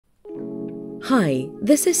Hi,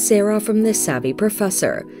 this is Sarah from The Savvy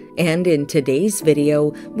Professor, and in today's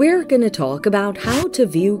video, we're going to talk about how to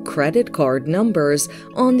view credit card numbers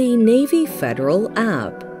on the Navy Federal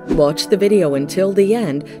app. Watch the video until the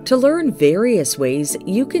end to learn various ways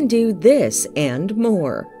you can do this and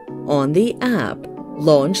more. On the app,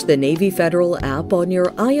 launch the Navy Federal app on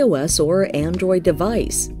your iOS or Android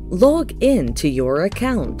device. Log in to your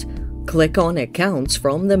account. Click on Accounts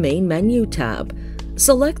from the main menu tab.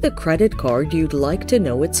 Select the credit card you'd like to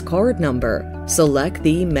know its card number. Select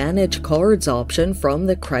the Manage Cards option from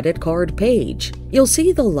the credit card page. You'll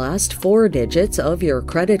see the last 4 digits of your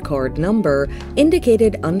credit card number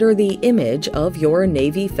indicated under the image of your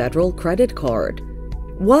Navy Federal credit card.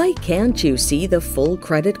 Why can't you see the full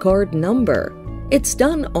credit card number? It's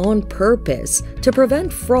done on purpose to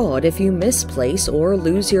prevent fraud if you misplace or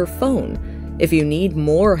lose your phone. If you need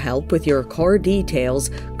more help with your card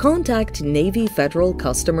details, contact Navy Federal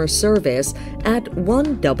Customer Service at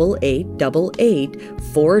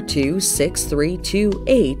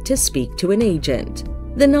 1-888-426328 to speak to an agent.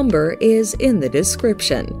 The number is in the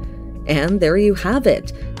description. And there you have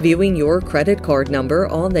it. Viewing your credit card number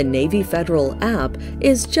on the Navy Federal app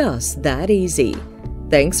is just that easy.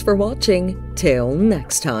 Thanks for watching. Till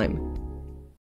next time.